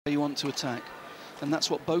you want to attack. And that's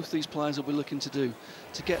what both these players will be looking to do,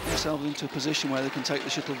 to get themselves into a position where they can take the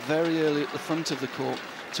shuttle very early at the front of the court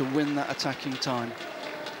to win that attacking time.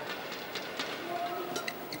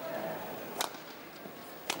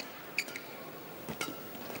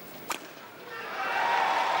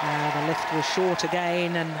 The lift was short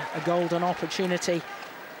again, and a golden opportunity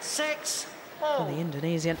 6-4 for the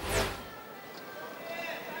Indonesian.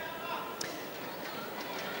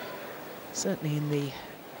 Certainly in the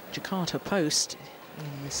Jakarta Post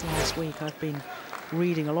in this last week, I've been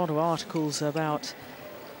reading a lot of articles about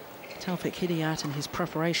Taufik Hidayat and his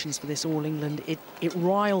preparations for this All England. It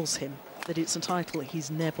riles him that it's a title he's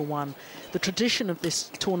never won. The tradition of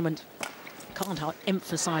this tournament, can't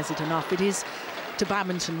emphasise it enough. It is to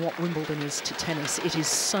badminton what Wimbledon is to tennis. It is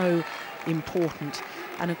so important.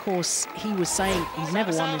 And of course, he was saying he's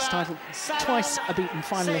never won this title, twice a beaten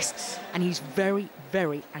finalist, and he's very,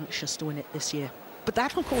 very anxious to win it this year. But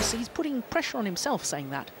that, of course, he's putting pressure on himself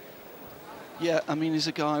saying that. Yeah, I mean, he's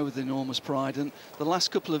a guy with enormous pride, and the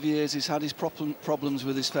last couple of years he's had his problems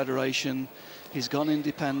with his federation. He's gone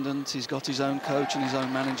independent, he's got his own coach and his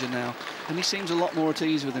own manager now, and he seems a lot more at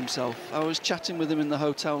ease with himself. I was chatting with him in the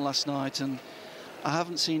hotel last night, and I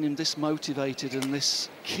haven't seen him this motivated and this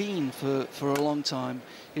keen for a long time.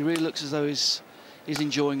 He really looks as though he's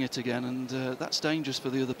enjoying it again, and that's dangerous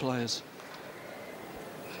for the other players.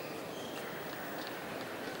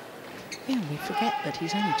 Yeah, we forget that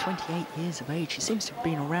he's only 28 years of age. He seems to have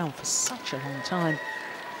been around for such a long time.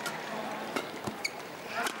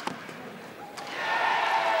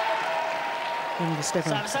 Youngest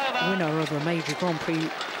ever winner of a major Grand Prix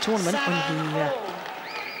tournament when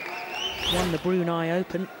he won the Brunei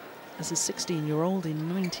Open as a 16-year-old in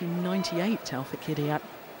 1998, Taufik Hidayat.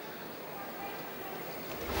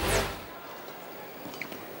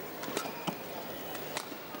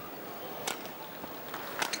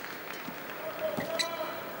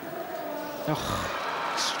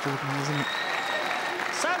 Oh, extraordinary, isn't it?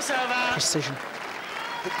 Precision.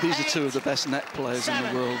 These are two of the best net players in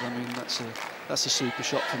the world. I mean, that's a super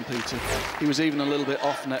shot from Peter. He was even a little bit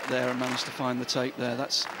off net there and managed to find the tape there.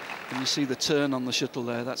 That's, and you see the turn on the shuttle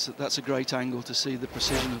there. That's a great angle to see the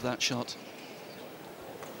precision of that shot.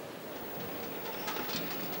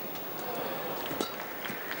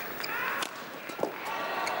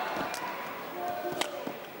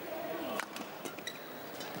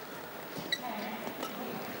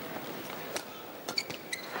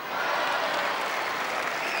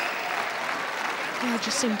 Yeah, I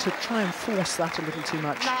just seem to try and force that a little too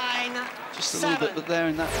much. 9-7. Just a little bit, but there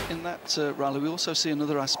in that rally, we also see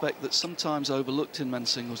another aspect that's sometimes overlooked in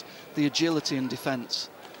men's singles: the agility and defence,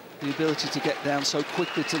 the ability to get down so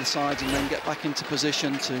quickly to the sides and then get back into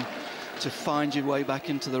position to find your way back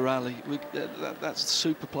into the rally. That's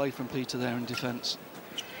super play from Peter there in defence.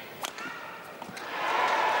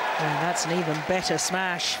 And that's an even better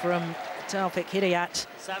smash from Taufik Hidayat.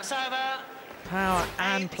 Power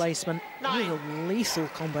and placement, real lethal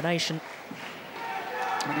combination.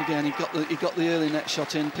 And again, he got the early net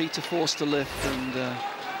shot in. Peter forced to lift, and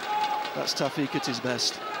that's Taufik at his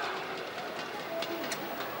best.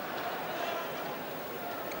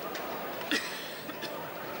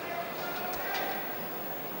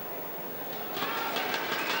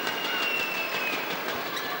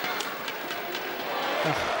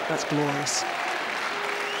 Oh, that's glorious.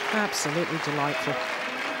 Absolutely delightful.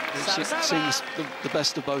 We've seen the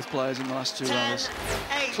best of both players in the last two rallies.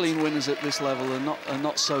 Clean winners at this level are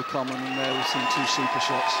not so common, and there we've seen two super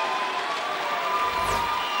shots.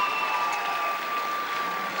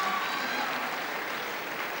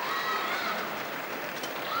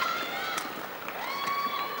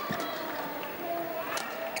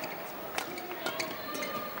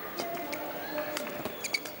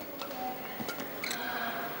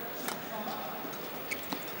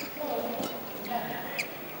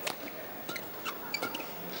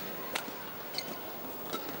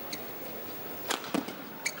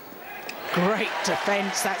 Great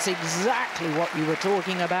defence, that's exactly what you were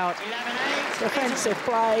talking about. Defensive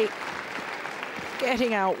play,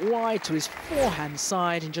 getting out wide to his forehand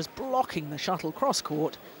side and just blocking the shuttle cross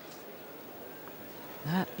court.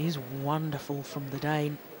 That is wonderful from the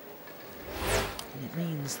Dane. And it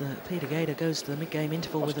means that Peter Gade goes to the mid-game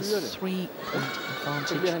interval with a 3-point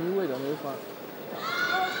advantage.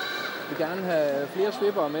 Vi gerne have flere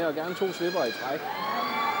swipper med, og gerne 2 swipper i træk.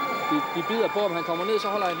 De bider på, om han kommer ned, så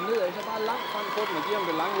holder han nedad, så bare langt frem på den og giver ham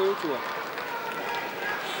den lange øvetur.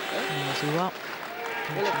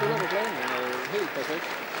 Ellers spiller du planen helt perfekt.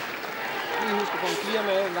 Lige husk at få en clear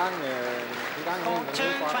med en gang Court 2,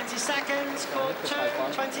 20 seconds. Court 2,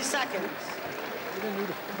 20 seconds.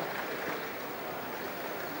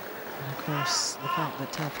 And of course, the fact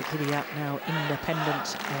that Taufik Hidayat, now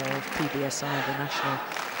independent of PBSI, the National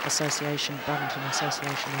Association, Badminton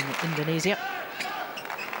Association in Indonesia.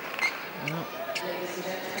 Well,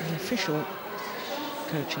 the official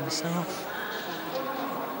coaching staff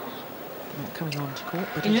not coming on to court,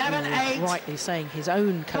 but he's rightly saying his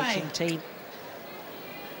own coaching team.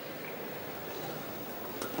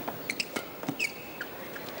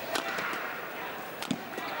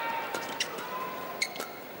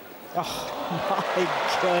 Oh, my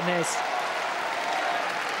goodness.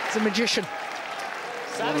 It's a magician.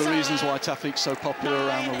 One of the reasons why Taufik's so popular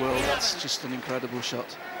around the world. That's just an incredible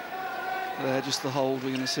shot. There, just the hold.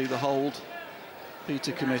 We're going to see the hold.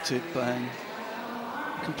 Peter committed, bang.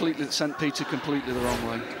 Completely sent Peter completely the wrong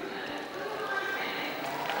way.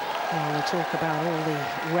 Well, we'll talk about all the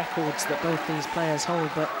records that both these players hold,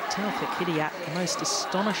 but Taufik Hidayat, the most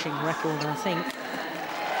astonishing record, I think,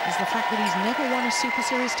 is the fact that he's never won a Super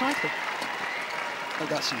Series title.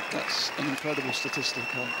 That's an incredible statistic.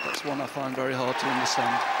 That's one I find very hard to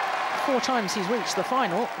understand. 4 times he's reached the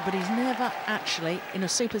final, but he's never actually, in a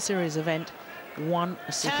Super Series event, won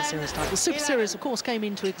a Super Series title. The Super Series, of course, came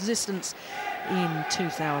into existence in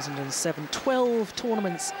 2007. 12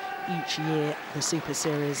 tournaments each year, the Super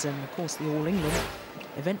Series, and of course the All England,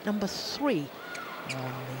 event number 3 on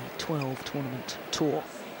the 12 tournament tour.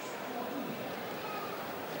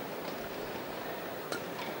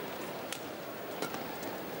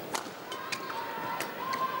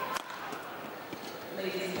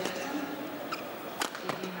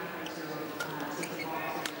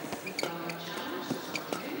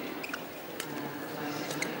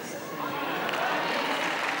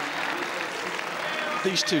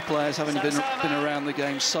 These two players, having been around the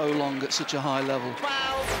game so long at such a high level,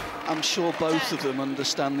 I'm sure both of them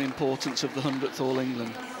understand the importance of the 100th All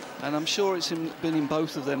England, and I'm sure it's been in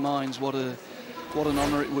both of their minds what an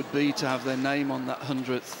honour it would be to have their name on that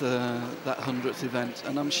 100th event.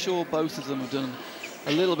 And I'm sure both of them have done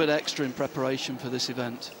a little bit extra in preparation for this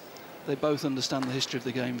event. They both understand the history of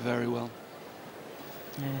the game very well.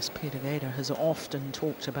 Yes, Peter Gade has often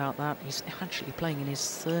talked about that. He's actually playing in his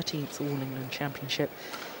 13th All England Championship.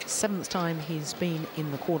 7th time he's been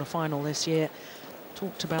in the quarter-final this year.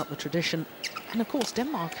 Talked about the tradition. And of course,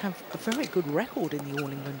 Denmark have a very good record in the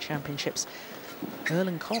All England Championships.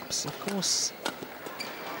 Erling Kops, of course,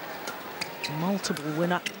 multiple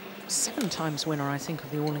winner. 7 times winner, I think,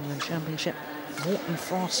 of the All England Championship. Morten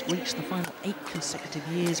Frost reached the final 8 consecutive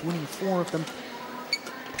years, winning 4 of them.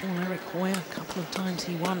 Paul-Erik Hoyer, a couple of times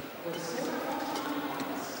he won.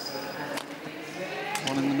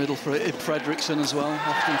 One in the middle for Ib Fredriksson as well,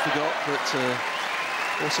 often forgot, but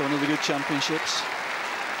also another good championships.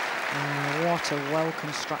 What a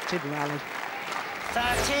well-constructed rally.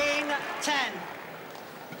 13-10.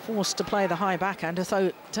 Forced to play the high backhand,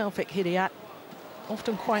 although Taufik Hidayat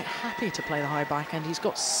often quite happy to play the high backhand. He's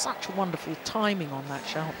got such wonderful timing on that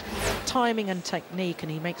shot. Timing and technique, and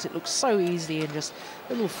he makes it look so easy, and just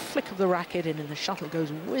a little flick of the racket and the shuttle goes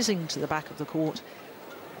whizzing to the back of the court.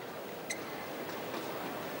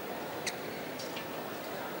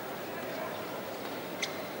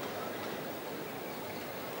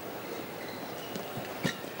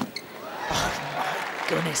 Oh my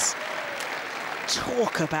goodness.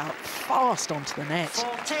 Talk about fast onto the net.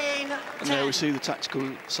 14-10. And there we see the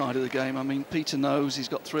tactical side of the game. I mean, Peter knows he's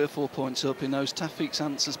got 3 or 4 points up. He knows Taufik's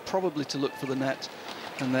answer's probably to look for the net.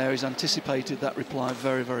 And there he's anticipated that reply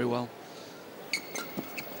very, very well. It's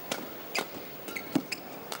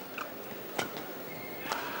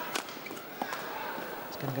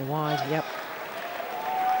going to go wide, yep.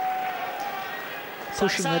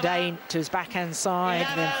 Pushing the Dane to his backhand side,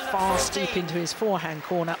 then fast deep into his forehand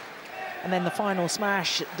corner. And then the final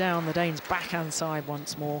smash down the Dane's backhand side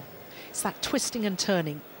once more. It's that twisting and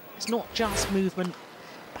turning. It's not just movement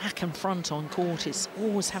back and front on court. It's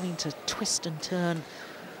always having to twist and turn.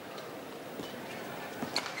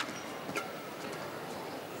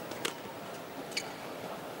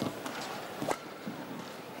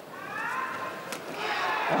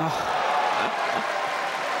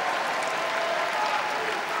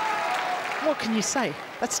 What can you say?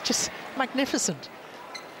 That's just magnificent.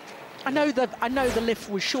 I know the lift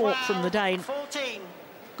was short from the Dane. 14.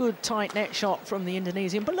 Good tight net shot from the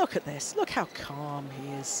Indonesian, but look at this. Look how calm he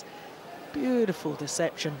is. Beautiful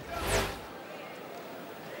deception.